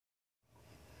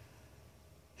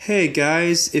Hey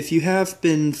guys, if you have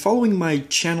been following my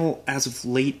channel as of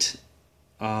late,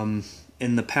 in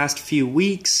the past few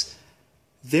weeks,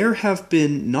 there have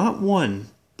been not one,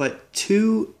 but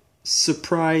two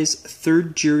surprise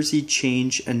third jersey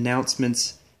change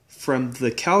announcements from the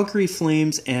Calgary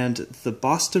Flames and the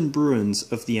Boston Bruins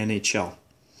of the NHL.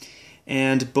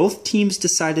 And both teams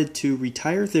decided to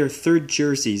retire their third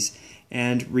jerseys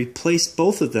and replace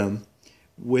both of them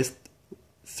with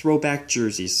throwback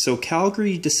jerseys. So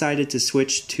Calgary decided to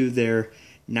switch to their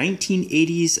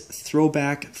 1980s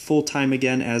throwback full-time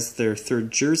again as their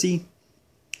third jersey.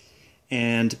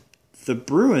 And the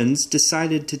Bruins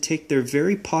decided to take their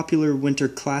very popular Winter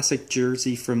Classic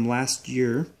jersey from last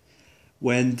year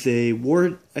when they wore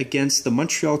it against the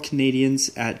Montreal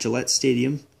Canadiens at Gillette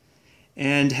Stadium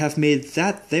and have made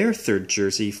that their third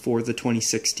jersey for the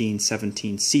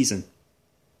 2016-17 season.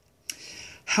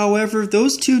 However,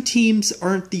 those two teams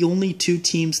aren't the only two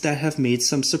teams that have made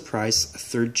some surprise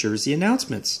third jersey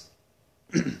announcements.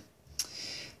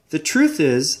 The truth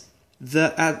is,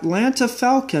 the Atlanta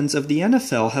Falcons of the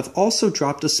NFL have also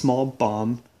dropped a small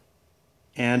bomb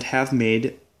and have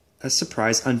made a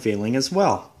surprise unveiling as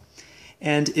well.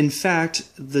 And in fact,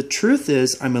 the truth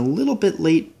is, I'm a little bit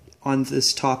late on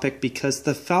this topic because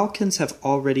the Falcons have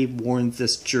already worn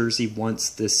this jersey once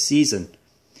this season.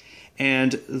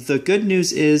 And the good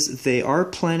news is they are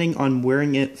planning on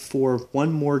wearing it for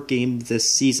one more game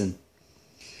this season.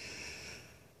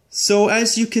 So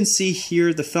as you can see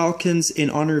here, the Falcons,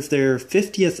 in honor of their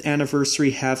 50th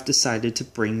anniversary, have decided to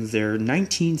bring their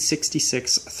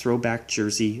 1966 throwback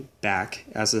jersey back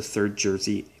as a third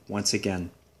jersey once again.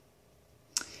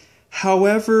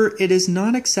 However, it is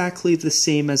not exactly the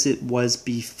same as it was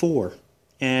before.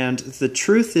 And the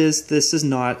truth is, this is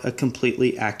not a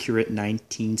completely accurate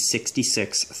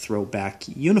 1966 throwback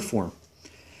uniform.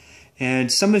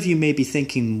 And some of you may be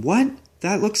thinking, what?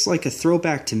 That looks like a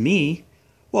throwback to me.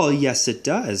 Well, yes, it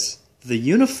does. The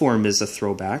uniform is a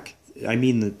throwback. I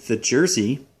mean, the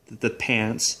jersey, the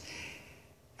pants.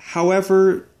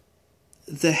 However,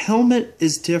 the helmet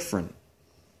is different.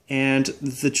 And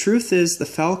the truth is, the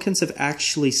Falcons have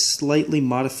actually slightly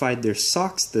modified their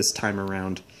socks this time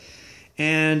around.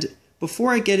 And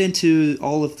before I get into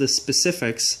all of the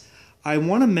specifics, I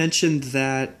want to mention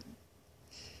that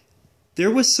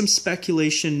there was some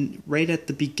speculation right at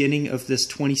the beginning of this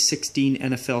 2016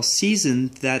 NFL season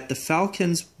that the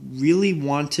Falcons really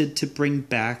wanted to bring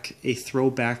back a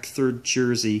throwback third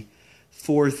jersey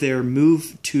for their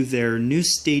move to their new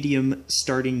stadium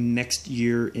starting next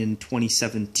year in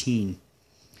 2017.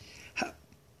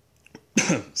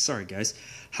 Sorry, guys.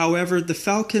 However, the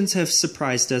Falcons have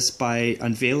surprised us by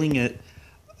unveiling it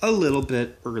a little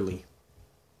bit early.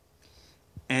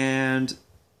 And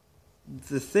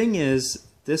the thing is,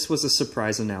 this was a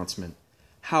surprise announcement.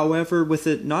 However, with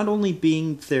it not only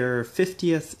being their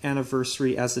 50th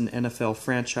anniversary as an NFL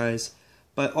franchise,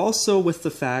 but also with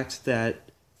the fact that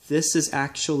this is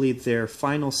actually their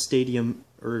final stadium,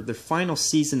 or their final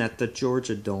season at the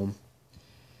Georgia Dome,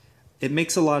 it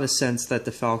makes a lot of sense that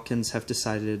the Falcons have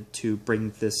decided to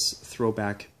bring this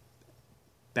throwback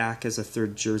back as a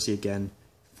third jersey again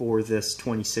for this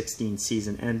 2016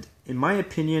 season. And in my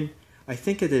opinion, I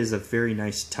think it is a very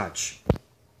nice touch.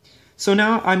 So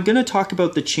now I'm going to talk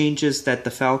about the changes that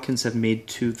the Falcons have made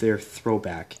to their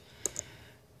throwback.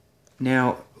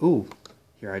 Now,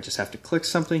 here I just have to click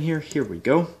something here. Here we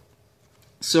go.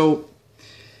 So,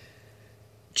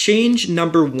 change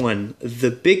number one,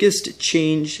 the biggest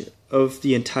change of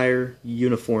the entire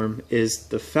uniform, is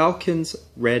the Falcons'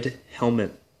 red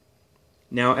helmet.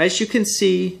 Now, as you can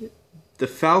see, the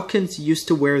Falcons used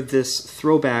to wear this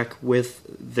throwback with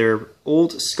their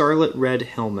old scarlet red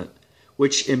helmet,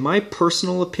 which in my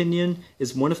personal opinion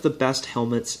is one of the best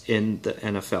helmets in the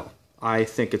NFL. I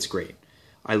think it's great.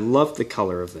 I love the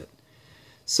color of it.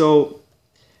 So,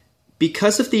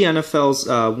 because of the NFL's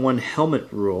one helmet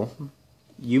rule,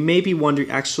 you may be wondering,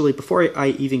 actually, before I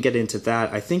even get into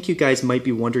that, I think you guys might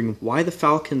be wondering why the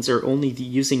Falcons are only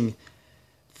using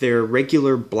their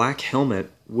regular black helmet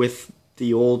with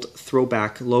the old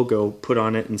throwback logo put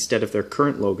on it instead of their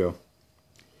current logo.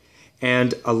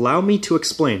 And allow me to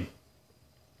explain.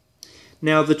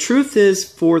 Now, the truth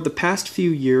is, for the past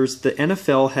few years, the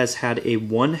NFL has had a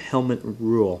one helmet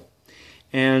rule.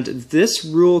 And this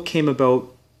rule came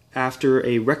about after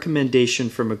a recommendation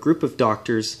from a group of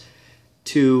doctors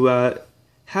to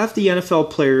have the NFL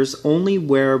players only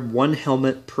wear one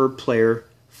helmet per player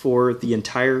for the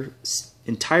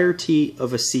entirety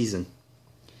of a season.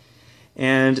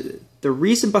 And the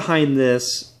reason behind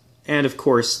this, and of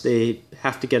course they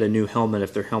have to get a new helmet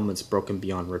if their helmet's broken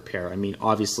beyond repair. I mean,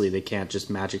 obviously they can't just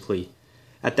magically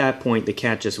at that point they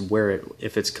can't just wear it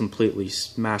if it's completely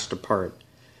smashed apart.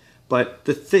 But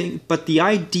the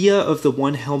idea of the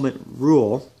one helmet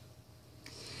rule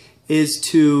is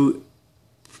to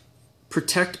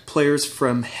protect players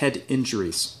from head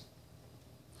injuries.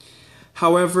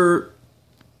 However,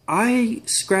 I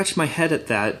scratch my head at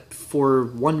that for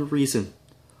one reason.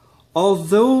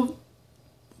 Although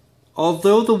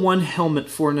the one helmet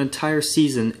for an entire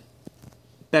season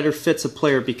better fits a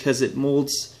player because it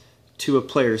molds to a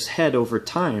player's head over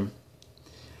time,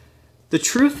 the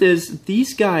truth is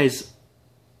these guys,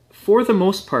 for the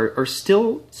most part, are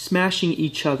still smashing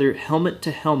each other helmet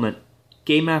to helmet,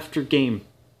 game after game.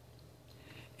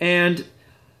 And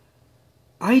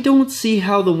I don't see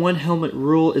how the one helmet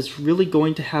rule is really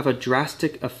going to have a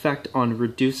drastic effect on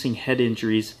reducing head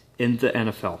injuries in the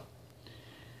NFL.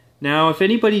 Now, if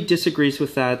anybody disagrees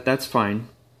with that, that's fine.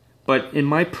 But in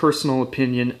my personal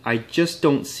opinion, I just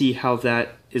don't see how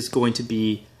that is going to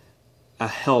be a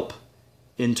help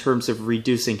in terms of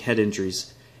reducing head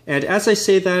injuries. And as I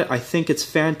say that, I think it's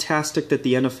fantastic that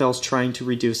the NFL is trying to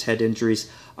reduce head injuries.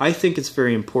 I think it's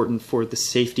very important for the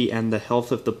safety and the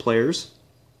health of the players,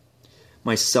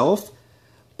 myself.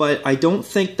 But I don't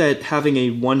think that having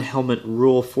a one helmet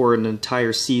rule for an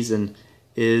entire season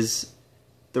is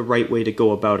the right way to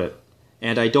go about it.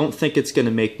 And I don't think it's going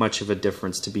to make much of a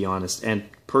difference, to be honest. And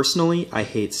personally, I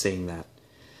hate saying that.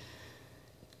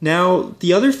 Now,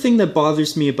 the other thing that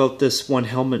bothers me about this one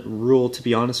helmet rule, to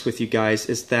be honest with you guys,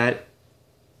 is that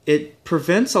it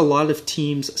prevents a lot of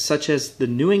teams such as the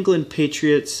New England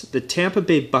Patriots, the Tampa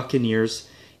Bay Buccaneers,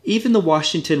 even the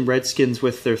Washington Redskins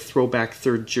with their throwback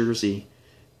third jersey.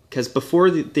 Because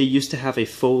before they used to have a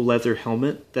faux leather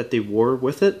helmet that they wore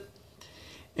with it.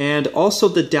 And also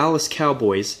the Dallas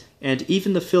Cowboys and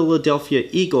even the Philadelphia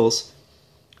Eagles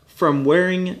from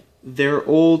wearing their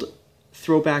old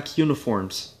throwback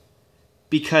uniforms,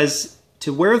 because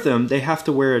to wear them they have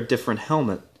to wear a different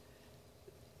helmet.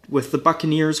 With the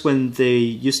Buccaneers, when they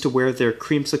used to wear their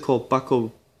creamsicle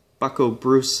Bucco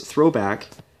Bruce throwback,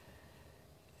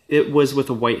 it was with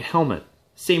a white helmet.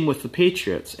 Same with the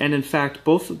Patriots, and in fact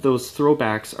both of those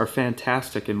throwbacks are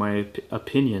fantastic in my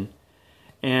opinion,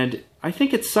 and I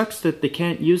think it sucks that they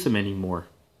can't use them anymore.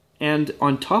 And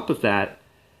on top of that,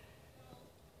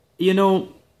 you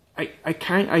know,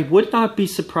 I would not be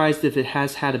surprised if it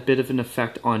has had a bit of an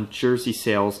effect on jersey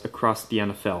sales across the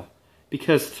NFL.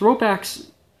 Because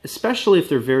throwbacks, especially if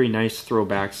they're very nice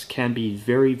throwbacks, can be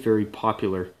very, very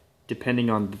popular, depending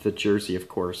on the jersey, of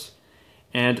course.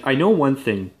 And I know one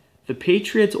thing, the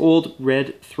Patriots' old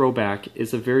red throwback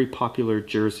is a very popular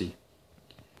jersey.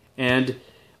 And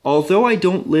although I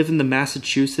don't live in the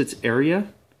Massachusetts area,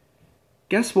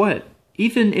 guess what?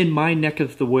 Even in my neck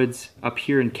of the woods up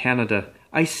here in Canada,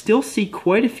 I still see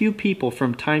quite a few people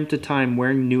from time to time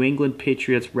wearing New England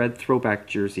Patriots red throwback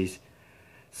jerseys.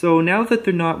 So now that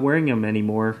they're not wearing them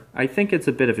anymore, I think it's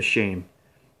a bit of a shame.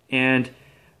 And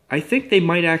I think they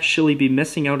might actually be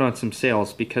missing out on some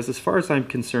sales, because as far as I'm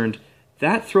concerned,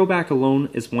 that throwback alone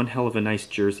is one hell of a nice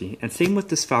jersey. And same with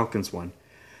this Falcons one.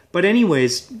 But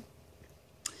anyways,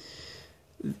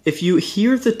 if you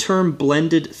hear the term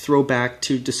blended throwback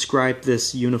to describe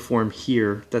this uniform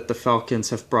here that the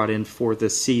Falcons have brought in for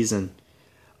this season,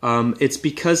 it's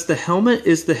because the helmet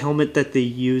is the helmet that they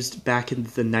used back in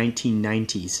the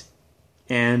 1990s.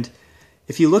 And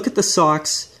if you look at the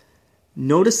socks,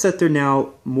 notice that they're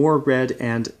now more red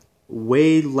and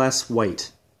way less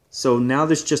white. So now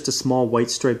there's just a small white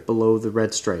stripe below the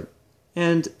red stripe.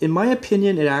 And in my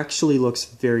opinion, it actually looks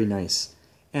very nice.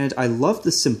 And I love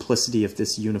the simplicity of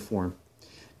this uniform.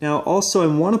 Now also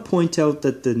I want to point out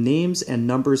that the names and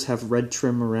numbers have red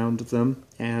trim around them,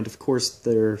 and of course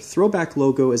their throwback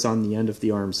logo is on the end of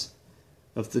the arms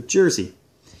of the jersey.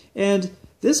 And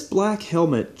this black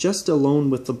helmet, just alone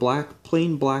with the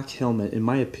plain black helmet, in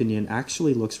my opinion,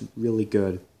 actually looks really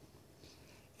good.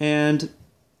 And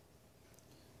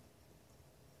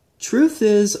truth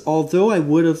is, although I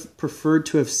would have preferred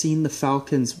to have seen the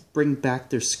Falcons bring back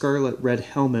their scarlet red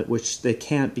helmet, which they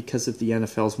can't because of the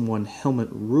NFL's one helmet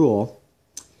rule,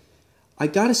 I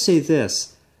gotta say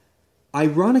this.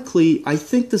 Ironically, I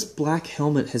think this black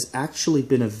helmet has actually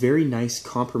been a very nice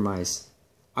compromise.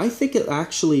 I think it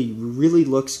actually really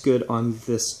looks good on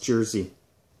this jersey.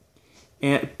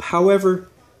 And however,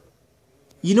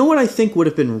 you know what I think would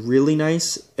have been really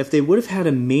nice? If they would have had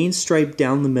a main stripe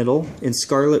down the middle in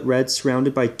scarlet red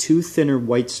surrounded by two thinner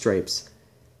white stripes,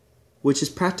 which is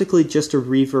practically just a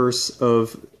reverse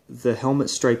of the helmet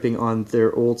striping on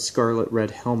their old scarlet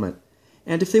red helmet.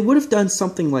 And if they would have done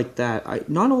something like that,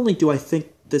 not only do I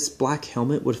think this black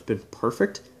helmet would have been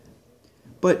perfect,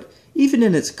 but even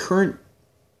in its current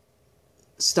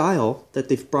style that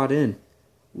they've brought in,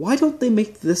 why don't they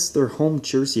make this their home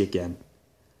jersey again?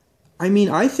 I mean,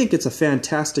 I think it's a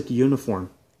fantastic uniform.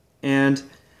 And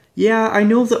yeah, I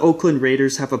know the Oakland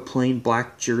Raiders have a plain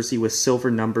black jersey with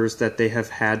silver numbers that they have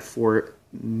had for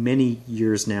many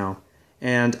years now.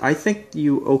 And I think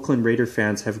you Oakland Raider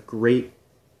fans have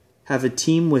a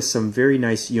team with some very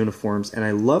nice uniforms, and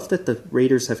I love that the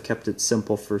Raiders have kept it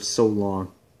simple for so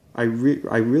long. I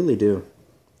really do.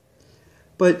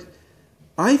 But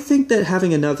I think that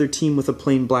having another team with a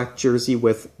plain black jersey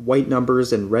with white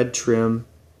numbers and red trim,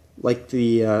 like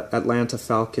the Atlanta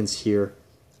Falcons here,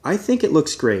 I think it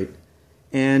looks great.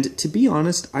 And to be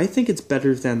honest, I think it's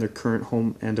better than their current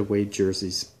home and away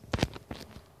jerseys.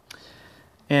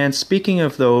 And speaking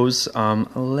of those,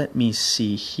 let me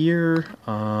see here.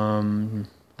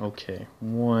 Okay,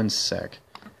 one sec.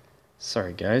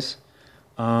 Sorry, guys.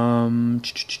 There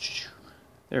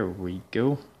we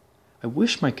go. I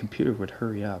wish my computer would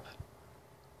hurry up.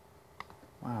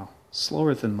 Wow,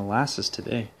 slower than molasses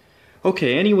today.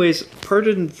 Okay, anyways,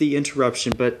 pardon the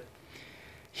interruption, but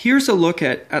here's a look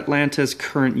at Atlanta's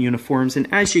current uniforms,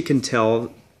 and as you can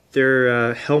tell,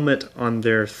 their helmet on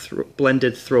their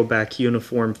blended throwback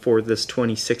uniform for this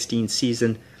 2016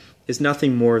 season is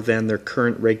nothing more than their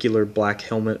current regular black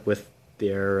helmet with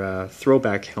their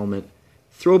throwback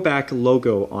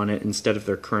logo on it instead of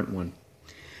their current one.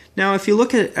 Now, if you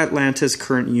look at Atlanta's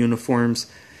current uniforms,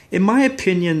 in my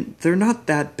opinion, they're not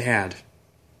that bad.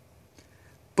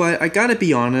 But I gotta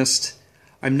be honest,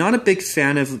 I'm not a big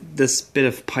fan of this bit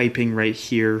of piping right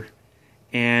here,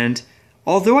 and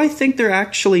although I think they're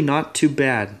actually not too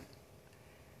bad,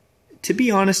 to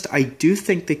be honest, I do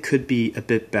think they could be a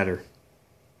bit better.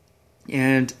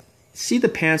 And see the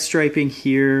pant striping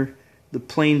here, the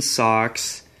plain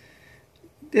socks,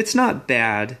 it's not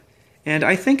bad. And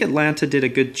I think Atlanta did a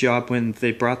good job when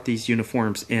they brought these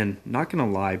uniforms in, not gonna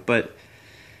lie.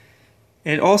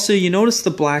 And also, you notice the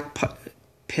black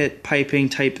pit piping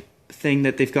type thing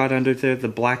that they've got under there, the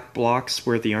black blocks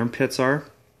where the armpits are.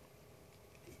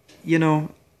 You know,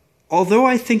 although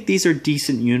I think these are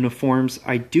decent uniforms,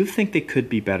 I do think they could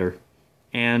be better.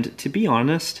 And to be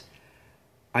honest,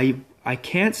 I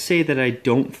can't say that I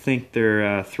don't think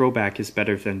their throwback is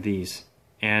better than these.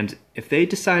 And if they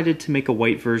decided to make a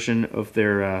white version of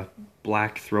their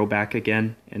black throwback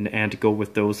again and go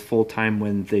with those full time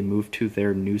when they move to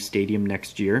their new stadium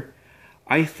next year,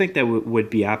 I think that would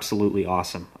be absolutely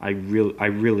awesome. I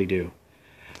really do.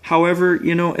 However,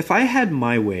 you know, if I had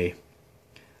my way,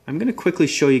 I'm going to quickly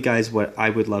show you guys what I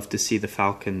would love to see the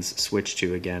Falcons switch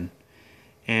to again.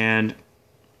 And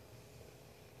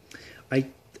I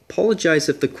apologize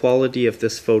if the quality of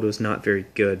this photo is not very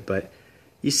good, but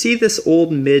you see this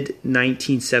old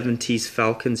mid-1970s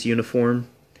Falcons uniform?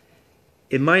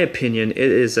 In my opinion, it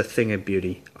is a thing of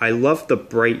beauty. I love the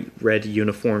bright red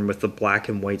uniform with the black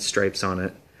and white stripes on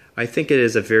it. I think it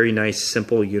is a very nice,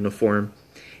 simple uniform.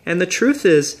 And the truth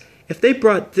is, if they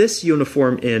brought this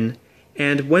uniform in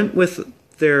and went with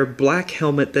their black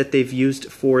helmet that they've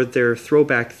used for their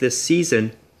throwback this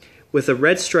season, with a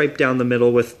red stripe down the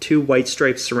middle with two white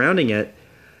stripes surrounding it,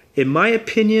 in my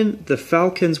opinion, the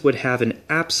Falcons would have an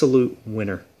absolute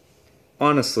winner.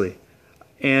 Honestly.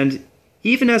 And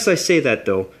even as I say that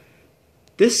though,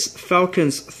 this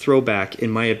Falcons throwback, in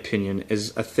my opinion,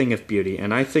 is a thing of beauty,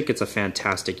 and I think it's a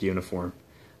fantastic uniform.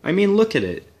 I mean, look at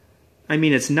it. I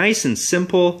mean, it's nice and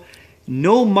simple.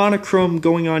 No monochrome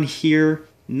going on here.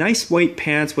 Nice white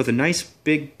pants with a nice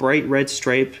big bright red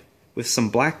stripe with some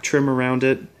black trim around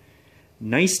it.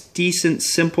 Nice, decent,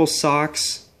 simple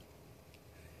socks.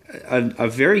 A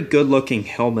very good looking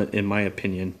helmet in my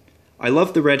opinion. I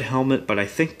love the red helmet, but I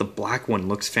think the black one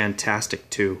looks fantastic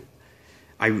too.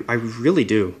 I really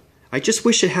do. I just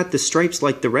wish it had the stripes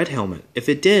like the red helmet. If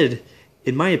it did,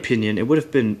 in my opinion, it would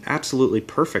have been absolutely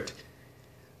perfect.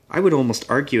 I would almost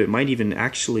argue it might even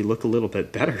actually look a little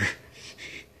bit better.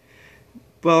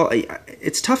 Well,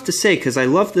 it's tough to say because I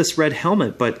love this red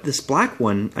helmet, but this black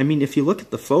one, I mean, if you look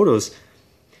at the photos,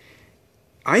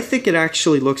 I think it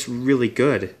actually looks really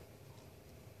good.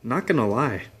 Not gonna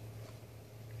lie.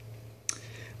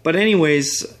 But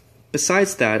anyways,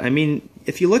 besides that, I mean,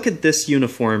 if you look at this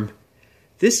uniform,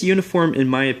 in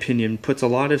my opinion, puts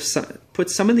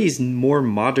some of these more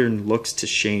modern looks to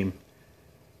shame.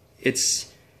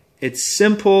 It's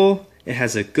simple, it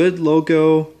has a good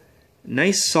logo,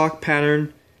 nice sock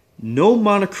pattern, no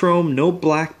monochrome, no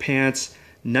black pants,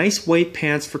 nice white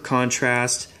pants for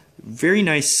contrast, very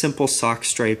nice simple sock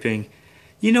striping.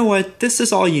 You know what? This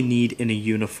is all you need in a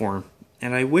uniform,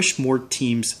 and I wish more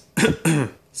teams,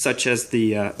 such as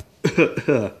the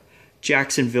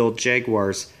Jacksonville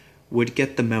Jaguars, would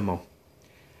get the memo.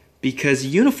 because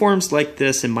uniforms like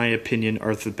this, in my opinion,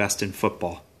 are the best in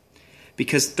football.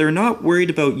 Because they're not worried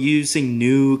about using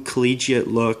new collegiate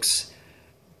looks,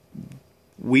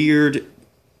 weird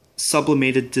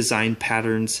sublimated design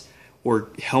patterns, or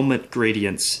helmet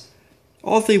gradients.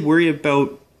 All they worry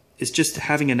about is just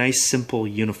having a nice simple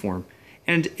uniform.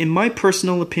 And in my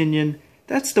personal opinion,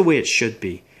 that's the way it should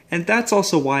be. And that's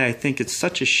also why I think it's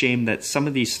such a shame that some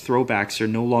of these throwbacks are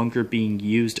no longer being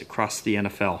used across the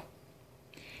NFL.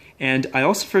 And I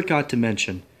also forgot to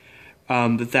mention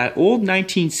that old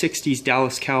 1960s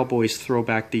Dallas Cowboys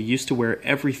throwback they used to wear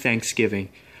every Thanksgiving.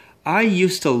 I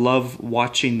used to love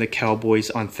watching the Cowboys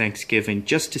on Thanksgiving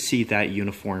just to see that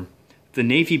uniform. The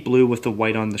navy blue with the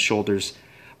white on the shoulders.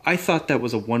 I thought that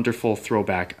was a wonderful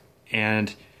throwback,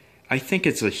 and I think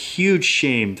it's a huge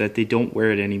shame that they don't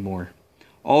wear it anymore.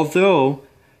 Although,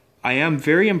 I am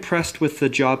very impressed with the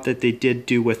job that they did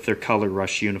do with their Color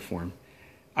Rush uniform.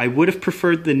 I would have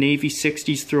preferred the Navy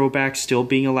 60s throwback still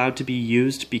being allowed to be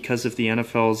used because of the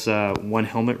NFL's one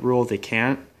helmet rule. They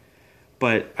can't.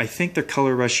 But I think their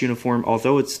Color Rush uniform,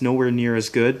 although it's nowhere near as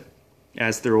good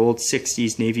as their old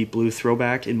 60s navy blue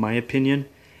throwback, in my opinion,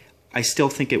 I still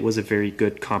think it was a very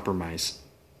good compromise.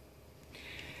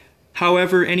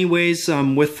 However, anyways,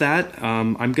 with that,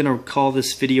 I'm going to call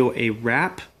this video a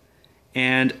wrap.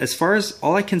 And as far as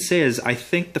all I can say is I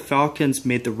think the Falcons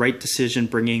made the right decision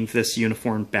bringing this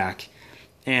uniform back.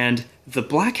 And the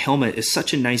black helmet is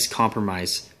such a nice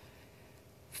compromise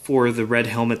for the red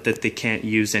helmet that they can't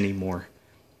use anymore.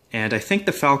 And I think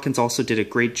the Falcons also did a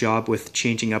great job with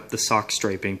changing up the sock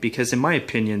striping, because in my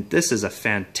opinion, this is a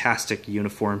fantastic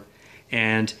uniform.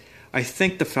 And I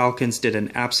think the Falcons did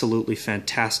an absolutely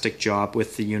fantastic job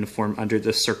with the uniform under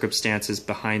the circumstances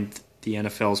behind the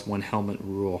NFL's one helmet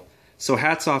rule. So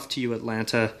hats off to you,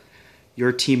 Atlanta.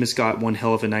 Your team has got one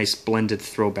hell of a nice blended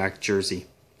throwback jersey,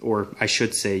 or I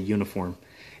should say uniform.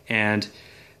 And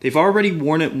they've already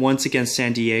worn it once against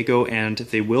San Diego, and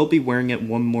they will be wearing it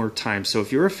one more time. So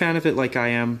if you're a fan of it like I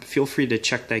am, feel free to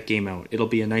check that game out. It'll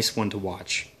be a nice one to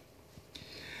watch.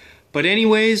 But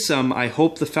anyways, I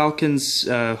hope the Falcons,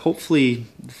 hopefully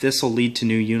this will lead to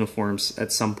new uniforms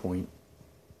at some point.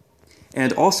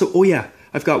 And also, oh yeah,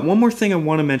 I've got one more thing I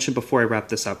want to mention before I wrap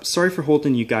this up. Sorry for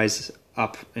holding you guys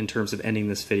up in terms of ending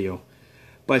this video.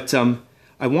 But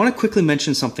I want to quickly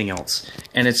mention something else.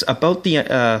 And it's about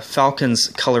the Falcons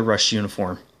Color Rush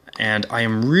uniform. And I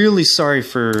am really sorry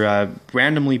for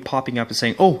randomly popping up and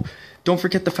saying, oh, don't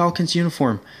forget the Falcons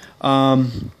uniform. Or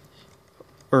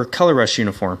Color Rush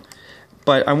uniform.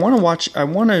 But I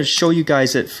want to show you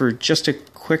guys it for just a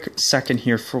quick second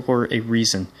here for a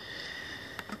reason.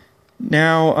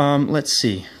 Now, let's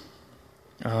see.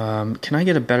 Can I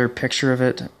get a better picture of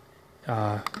it?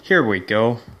 Here we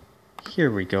go. Here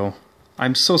we go.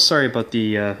 I'm so sorry about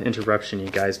the interruption,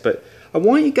 you guys, but I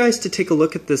want you guys to take a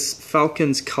look at this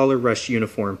Falcons Color Rush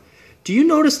uniform. Do you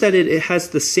notice that it has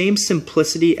the same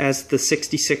simplicity as the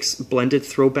 66 blended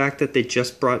throwback that they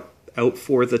just brought out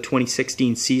for the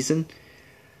 2016 season?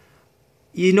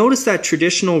 You notice that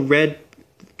traditional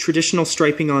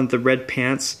striping on the red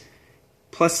pants,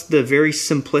 plus the very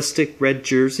simplistic red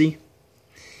jersey?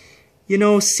 You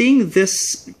know, seeing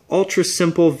this ultra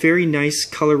simple, very nice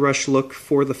Color Rush look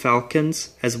for the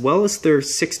Falcons, as well as their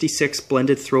 66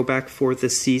 blended throwback for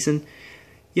this season,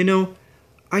 you know,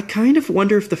 I kind of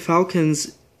wonder if the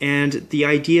Falcons and the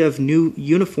idea of new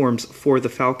uniforms for the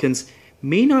Falcons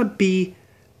may not be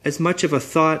as much of a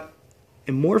thought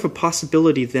and more of a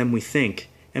possibility than we think.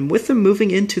 And with them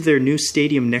moving into their new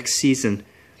stadium next season,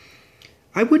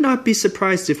 I would not be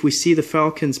surprised if we see the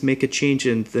Falcons make a change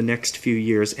in the next few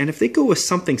years. And if they go with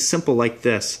something simple like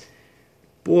this,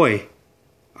 boy,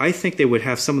 I think they would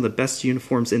have some of the best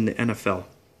uniforms in the NFL.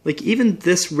 Like even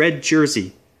this red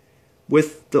jersey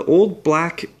with the old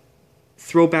black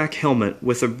throwback helmet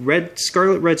with a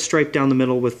scarlet red stripe down the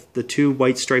middle with the two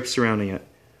white stripes surrounding it.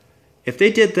 If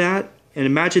they did that, and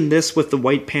imagine this with the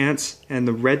white pants and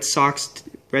the red socks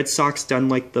done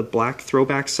like the black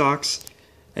throwback socks,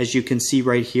 as you can see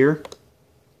right here.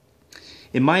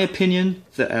 In my opinion,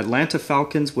 the Atlanta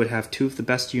Falcons would have two of the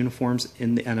best uniforms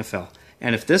in the NFL.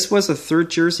 And if this was a third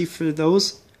jersey for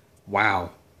those, wow,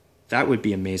 that would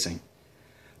be amazing.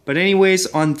 But anyways,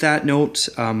 on that note,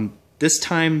 this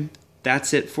time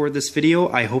that's it for this video.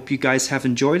 I hope you guys have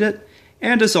enjoyed it.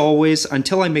 And as always,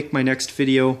 until I make my next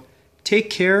video, take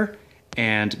care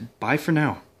and bye for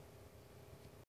now.